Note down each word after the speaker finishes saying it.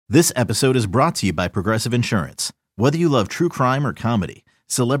This episode is brought to you by Progressive Insurance. Whether you love true crime or comedy,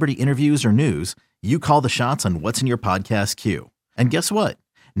 celebrity interviews or news, you call the shots on what's in your podcast queue. And guess what?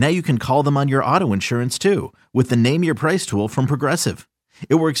 Now you can call them on your auto insurance too with the Name Your Price tool from Progressive.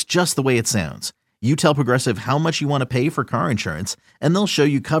 It works just the way it sounds. You tell Progressive how much you want to pay for car insurance, and they'll show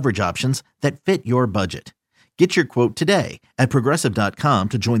you coverage options that fit your budget. Get your quote today at Progressive.com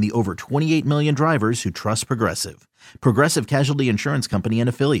to join the over 28 million drivers who trust Progressive. Progressive Casualty Insurance Company and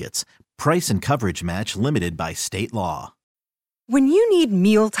Affiliates. Price and coverage match limited by state law. When you need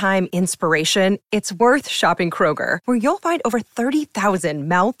mealtime inspiration, it's worth shopping Kroger, where you'll find over 30,000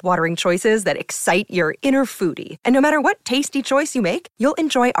 mouth-watering choices that excite your inner foodie. And no matter what tasty choice you make, you'll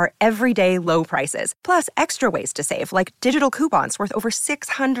enjoy our everyday low prices, plus extra ways to save, like digital coupons worth over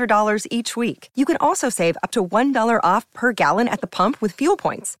 $600 each week. You can also save up to $1 off per gallon at the pump with fuel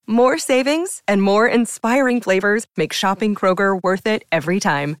points. More savings and more inspiring flavors make shopping Kroger worth it every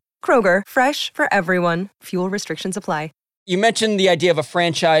time. Kroger, fresh for everyone. Fuel restrictions apply. You mentioned the idea of a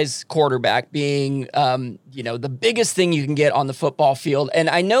franchise quarterback being, the biggest thing you can get on the football field. And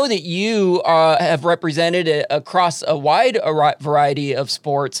I know that you have represented across a wide variety of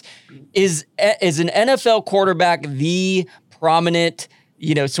sports. Is an NFL quarterback the prominent,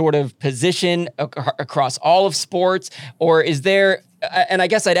 sort of position across all of sports? Or is there, and I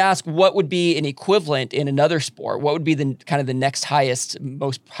guess I'd ask, what would be an equivalent in another sport? What would be the kind of the next highest,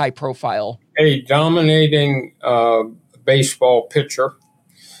 most high profile? A dominating baseball pitcher,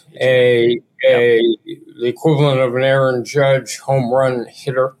 the equivalent of an Aaron Judge home run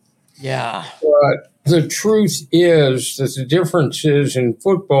hitter. Yeah. But the truth is that the difference is in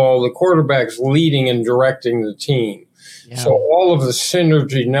football, the quarterback's leading and directing the team. Yeah. So all of the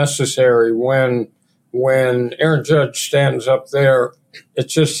synergy necessary when Aaron Judge stands up there,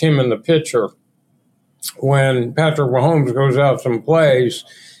 it's just him and the pitcher. When Patrick Mahomes goes out and plays,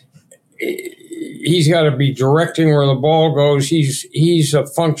 he's got to be directing where the ball goes. He's a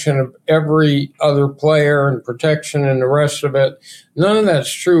function of every other player and protection and the rest of it. None of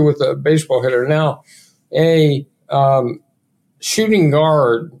that's true with a baseball hitter. Now, a shooting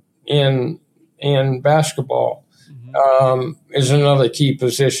guard in basketball is another key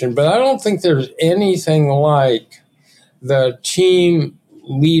position, but I don't think there's anything like the team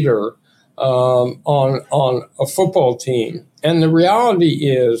leader on a football team. And the reality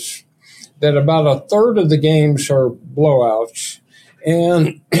is that about a third of the games are blowouts,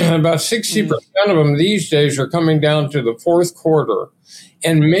 and about 60% of them these days are coming down to the fourth quarter.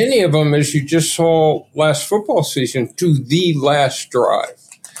 And many of them, as you just saw last football season, to the last drive.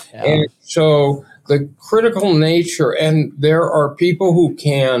 Yeah. And so the critical nature, and there are people who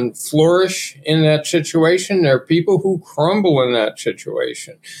can flourish in that situation. There are people who crumble in that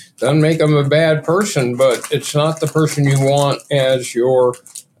situation. Doesn't make them a bad person, but it's not the person you want as your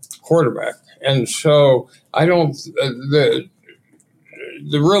quarterback. And so I don't, the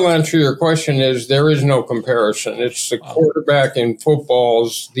real answer to your question is there is no comparison. It's the quarterback in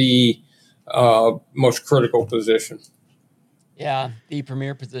football's the most critical position. Yeah, the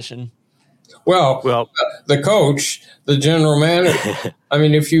premier position. Well, the coach, the general manager. I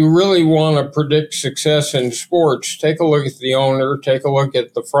mean, if you really want to predict success in sports, take a look at the owner, take a look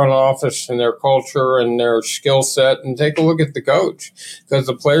at the front office and their culture and their skill set, and take a look at the coach, because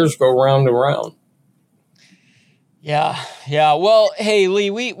the players go round and round. Yeah. Well, hey,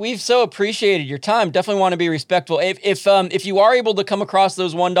 Leigh, we've so appreciated your time. Definitely want to be respectful. If you are able to come across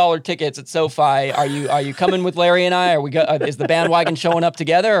those $1 tickets at SoFi, are you coming with Larry and I? Is the bandwagon showing up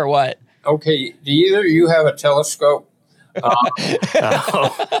together or what? Okay, do either of you have a telescope? All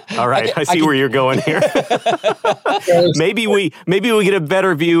right, I see where you're going here. Maybe we get a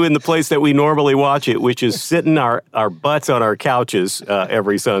better view in the place that we normally watch it, which is sitting our butts on our couches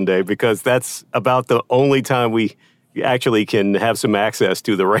every Sunday, because that's about the only time we actually can have some access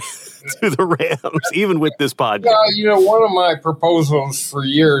to the Rams, even with this podcast. Well, one of my proposals for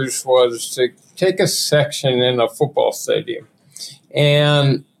years was to take a section in a football stadium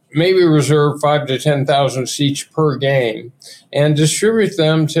and maybe reserve 5,000 to 10,000 seats per game and distribute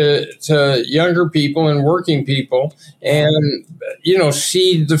them to younger people and working people and,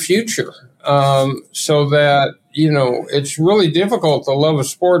 seed the future. So that, it's really difficult to love a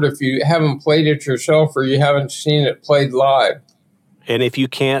sport if you haven't played it yourself or you haven't seen it played live. And if you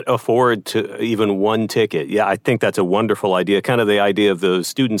can't afford to even one ticket, I think that's a wonderful idea. Kind of the idea of the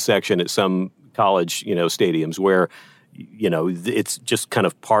student section at some college, stadiums where it's just kind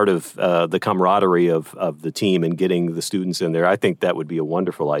of part of the camaraderie of the team and getting the students in there. I think that would be a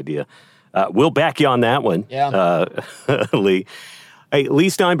wonderful idea. We'll back you on that one, Leigh. Hey, Leigh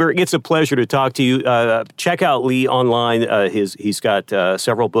Steinberg, it's a pleasure to talk to you. Check out Leigh online. He's got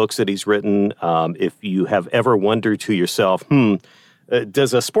several books that he's written. If you have ever wondered to yourself,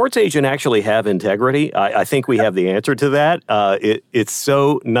 does a sports agent actually have integrity? I think we have the answer to that. It's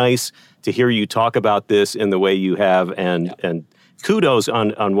so nice to hear you talk about this in the way you have, and kudos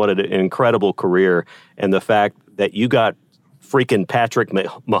on what an incredible career, and the fact that you got freaking Patrick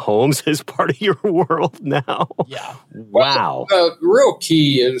Mahomes as part of your world now. Yeah. Wow. Well, the real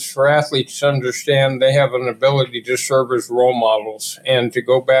key is for athletes to understand they have an ability to serve as role models and to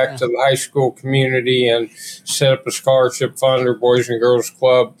go back to the high school community and set up a scholarship fund or Boys and Girls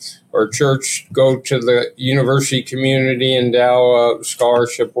Club or church, go to the university community, endow a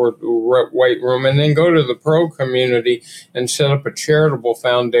scholarship or weight room, and then go to the pro community and set up a charitable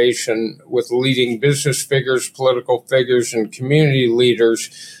foundation with leading business figures, political figures, and community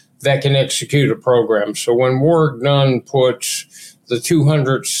leaders that can execute a program. So when Warwick Dunn puts the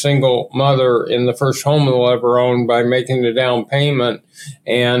 200th single mother in the first home they'll ever own by making the down payment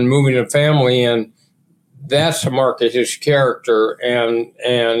and moving a family in, that's a mark of his character and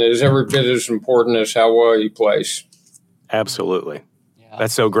is every bit as important as how well he plays. Absolutely. Yeah.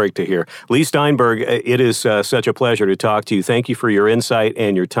 That's so great to hear. Leigh Steinberg, it is such a pleasure to talk to you. Thank you for your insight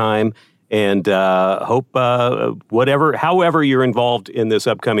and your time. And hope however you're involved in this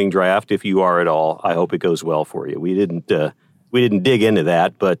upcoming draft, if you are at all, I hope it goes well for you. We didn't dig into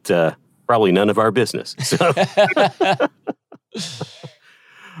that, but probably none of our business. So.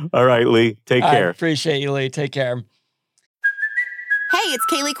 All right, Leigh, take care. I appreciate you, Leigh. Take care. Hey, it's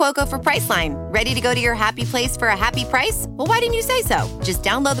Kaylee Cuoco for Priceline. Ready to go to your happy place for a happy price? Well, why didn't you say so? Just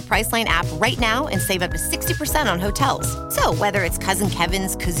download the Priceline app right now and save up to 60% on hotels. So whether it's Cousin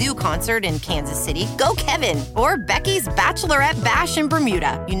Kevin's Kazoo Concert in Kansas City, go Kevin, or Becky's Bachelorette Bash in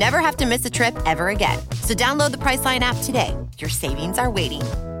Bermuda, you never have to miss a trip ever again. So download the Priceline app today. Your savings are waiting.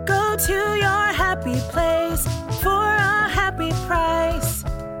 Go to your happy place for a happy price.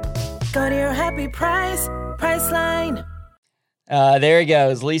 Go to your happy price, Priceline. There he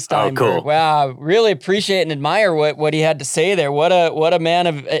goes, Leigh Steinberg. Oh, cool. Wow, really appreciate and admire what he had to say there. What a man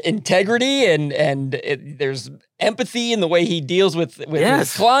of integrity and there's empathy in the way he deals with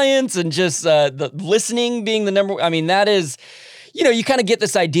his clients and just the listening being the number. I mean, that is. You kind of get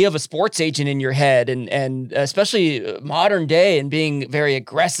this idea of a sports agent in your head and especially modern day and being very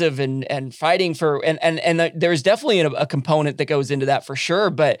aggressive and fighting for, and there's definitely a component that goes into that for sure,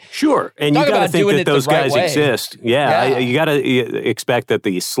 but. Sure. And you got to think that those guys exist. Yeah. You got to expect that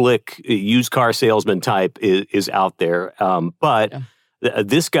the slick used car salesman type is out there. But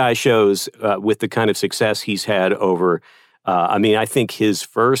this guy shows with the kind of success he's had over, I think his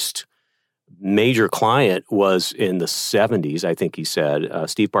first major client was in the 70s, I think he said,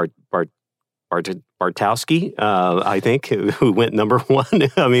 Steve Bartowski, I think, who went number one.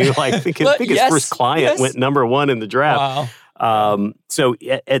 I think his first client went number one in the draft. Wow. So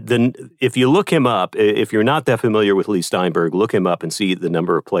if you look him up, if you're not that familiar with Leigh Steinberg, look him up and see the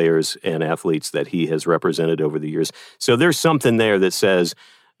number of players and athletes that he has represented over the years. So there's something there that says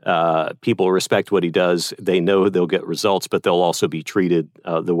people respect what he does. They know they'll get results, but they'll also be treated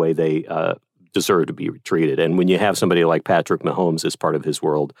the way they deserve to be treated. And when you have somebody like Patrick Mahomes as part of his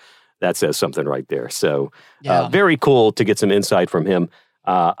world, that says something right there. So very cool to get some insight from him.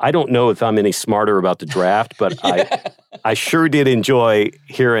 I don't know if I'm any smarter about the draft, but I sure did enjoy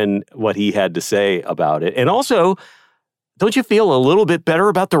hearing what he had to say about it. And also, don't you feel a little bit better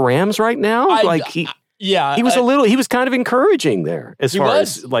about the Rams right now? He was kind of encouraging there as far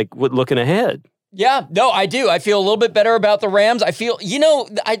as looking ahead. Yeah, no, I do. I feel a little bit better about the Rams. I feel,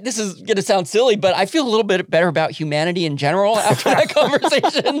 this is going to sound silly, but I feel a little bit better about humanity in general after that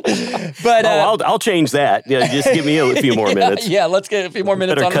conversation. But I'll change that. Yeah, just give me a few more minutes. Yeah, let's get a few more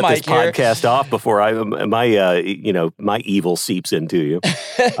minutes on the mic here. Better cut this podcast off before my evil seeps into you.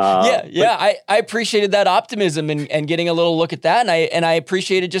 I appreciated that optimism and getting a little look at that, and I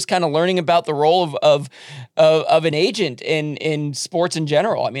appreciated just kind of learning about the role of an agent in sports in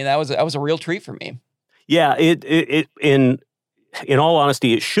general. I mean, that was a real treat for me. Yeah, in all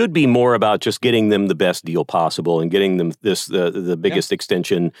honesty, it should be more about just getting them the best deal possible and getting them the biggest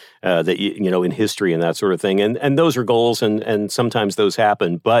extension that in history and that sort of thing. And those are goals, and sometimes those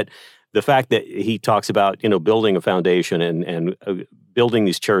happen. But the fact that he talks about building a foundation and building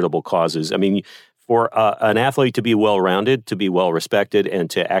these charitable causes. I mean, for an athlete to be well-rounded, to be well-respected, and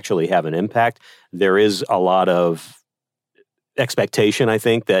to actually have an impact, there is a lot of expectation, I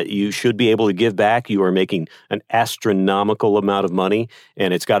think, that you should be able to give back. You are making an astronomical amount of money,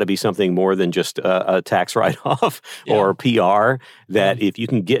 and it's got to be something more than just a tax write-off or PR, that if you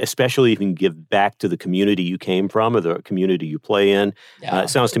can get, especially if you can give back to the community you came from or the community you play in. It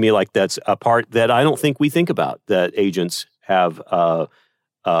sounds to me like that's a part that I don't think we think about, that agents have a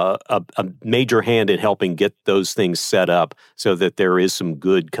major hand in helping get those things set up so that there is some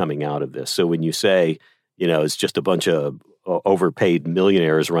good coming out of this. So when you say, it's just a bunch of overpaid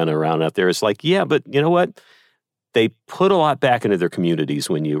millionaires running around out there, it's like, yeah, but you know what? They put a lot back into their communities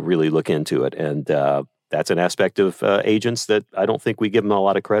when you really look into it. And that's an aspect of agents that I don't think we give them a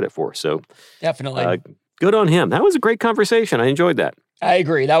lot of credit for. So definitely good on him. That was a great conversation. I enjoyed that. I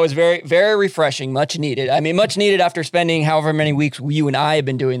agree. That was very, very refreshing, much needed. I mean, much needed after spending however many weeks you and I have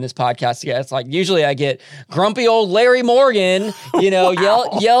been doing this podcast together. It's like usually I get grumpy old Larry Morgan,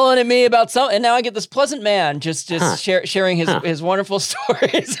 yelling at me about something, and now I get this pleasant man just sharing his wonderful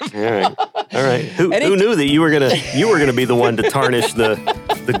stories. All right. Who knew that you were gonna be the one to tarnish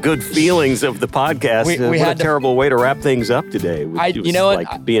the good feelings of the podcast? We had a terrible way to wrap things up today.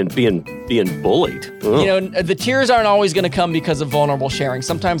 Being bullied. Ugh. The tears aren't always going to come because of vulnerable sharing.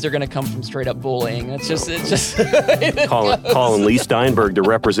 Sometimes they're going to come from straight up bullying. It's just calling Leigh Steinberg to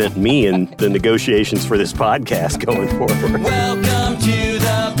represent me in the negotiations for this podcast going forward. Well,